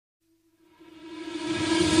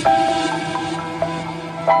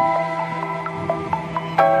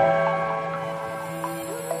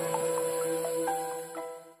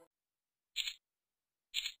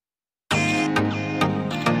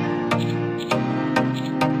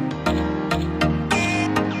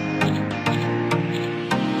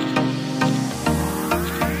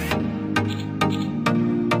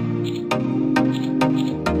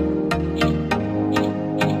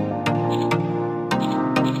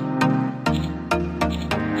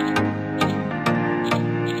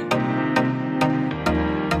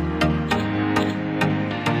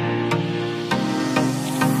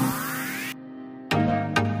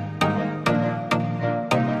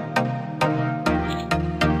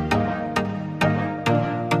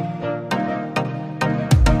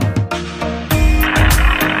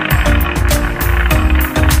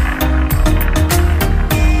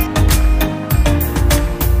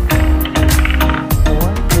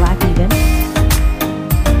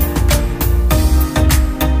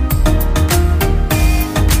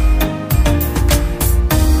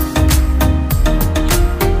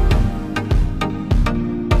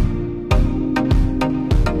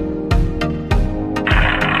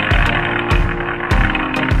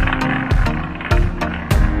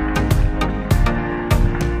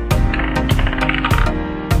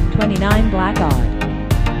black odd.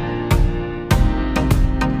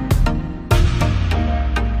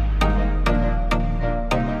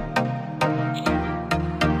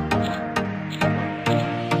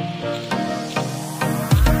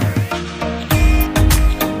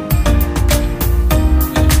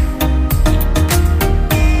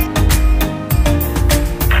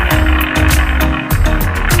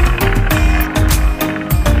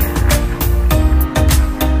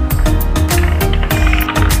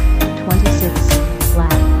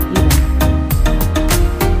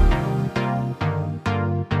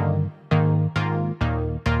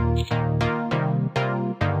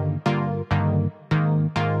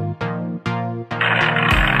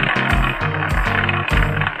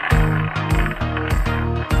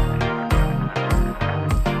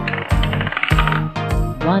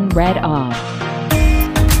 1 red odd.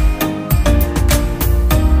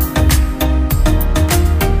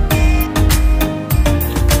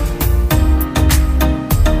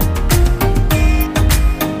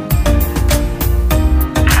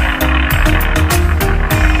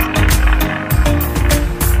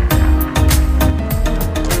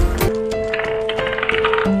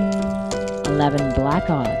 11 black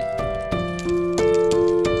odd.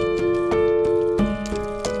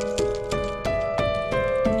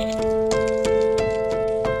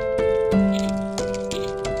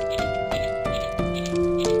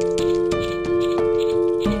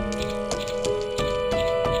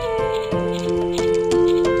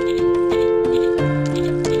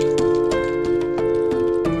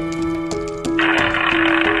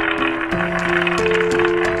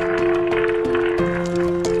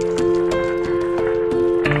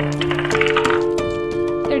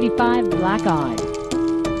 35 black odd.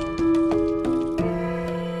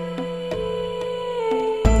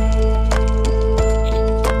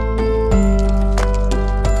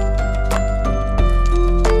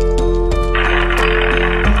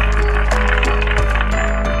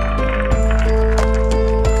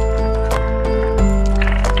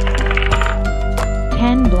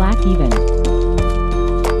 10 black even.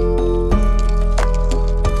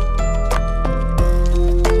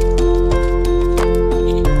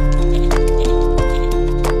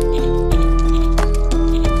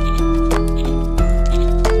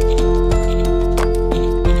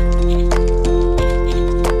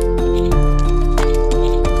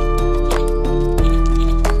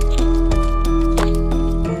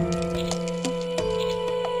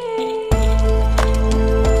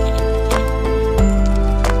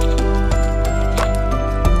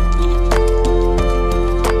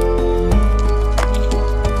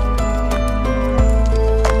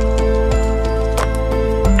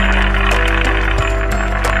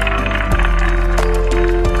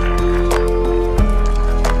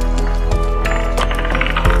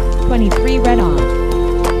 23 red odd.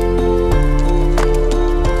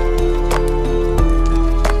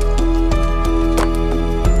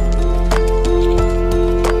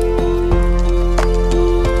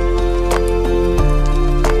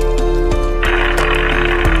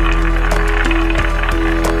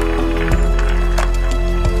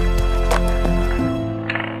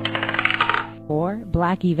 4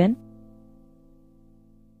 black even.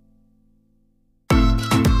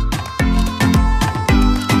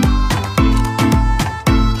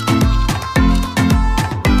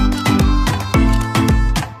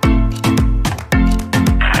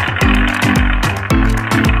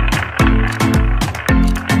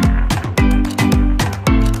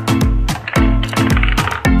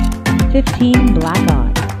 15 black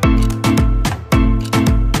odd.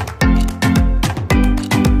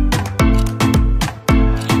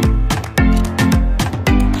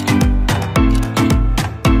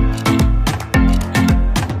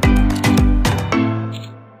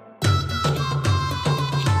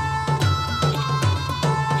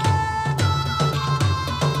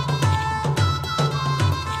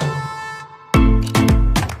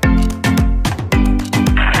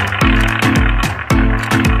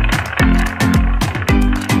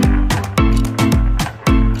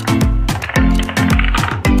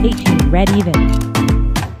 18 red even.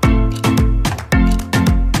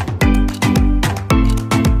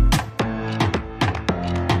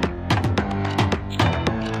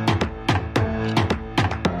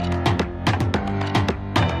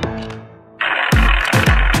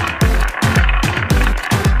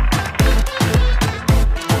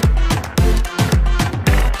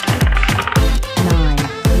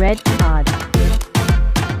 9 red odd.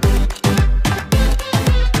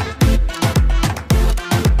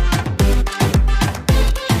 10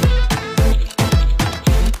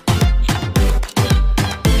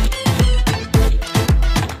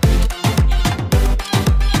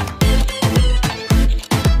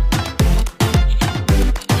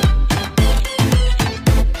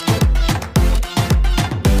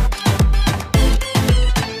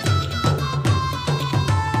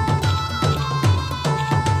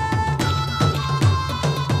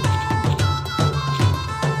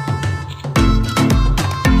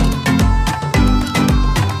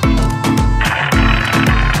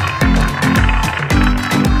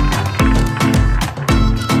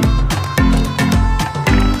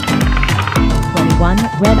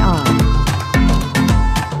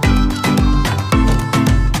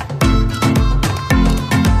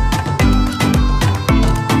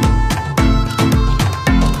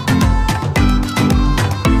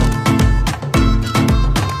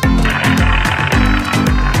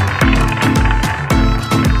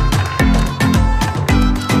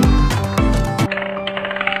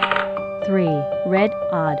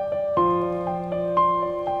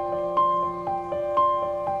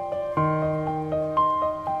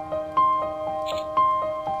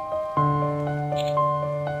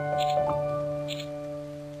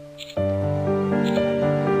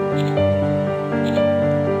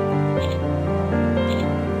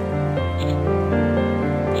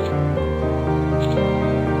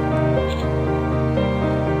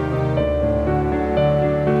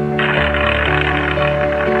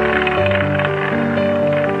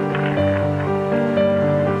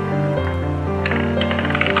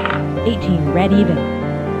 red even.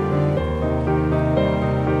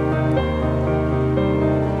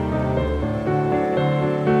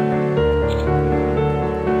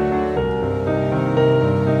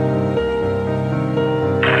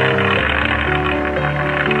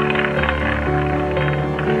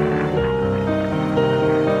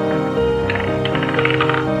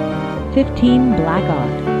 $15 black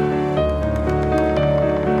odd.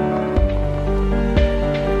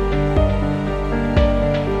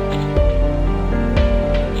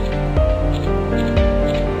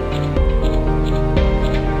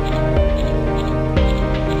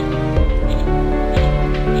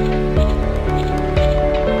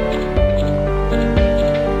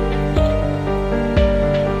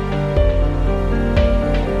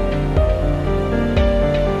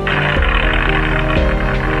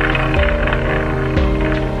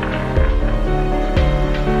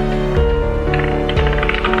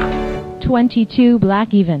 $22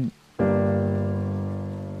 black even.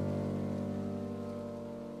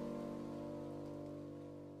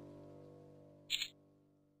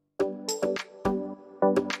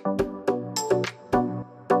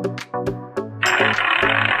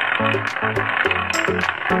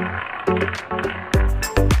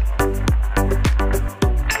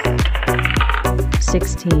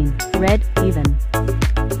 $16 red even.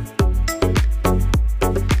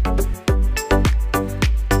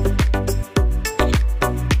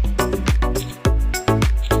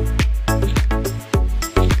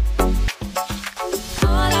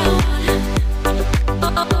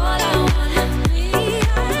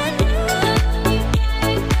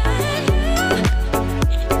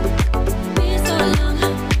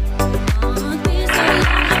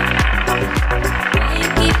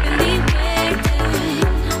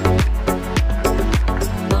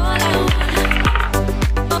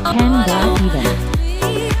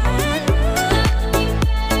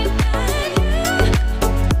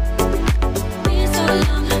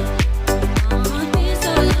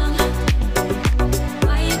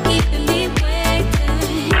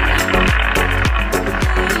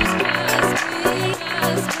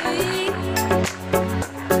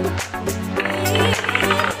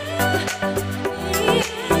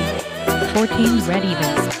 $14 red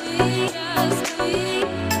even.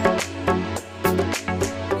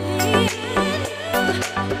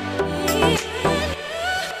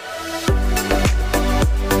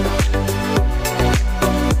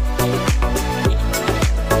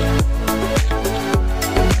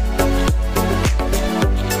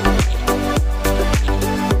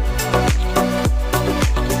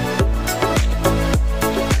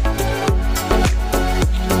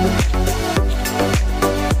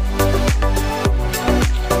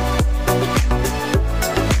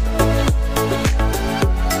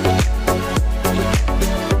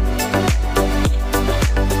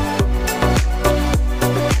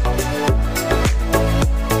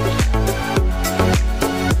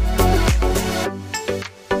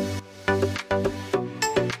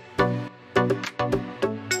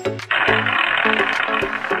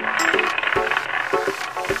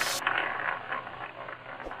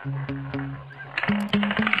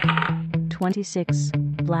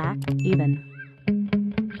 $26 black even.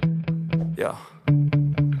 Yeah.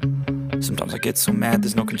 Sometimes I get so mad,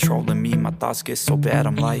 there's no controlling me. My thoughts get so bad,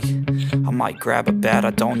 I'm like, I might grab a bat, I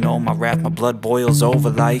don't know. My wrath, my blood boils over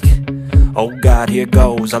like, oh God, here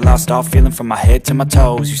goes. I lost all feeling from my head to my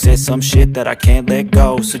toes. You said some shit that I can't let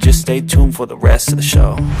go, so just stay tuned for the rest of the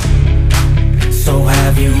show. So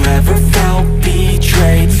have you ever felt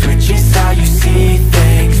betrayed? Switches how you see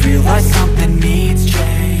things, realize something needs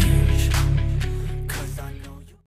change.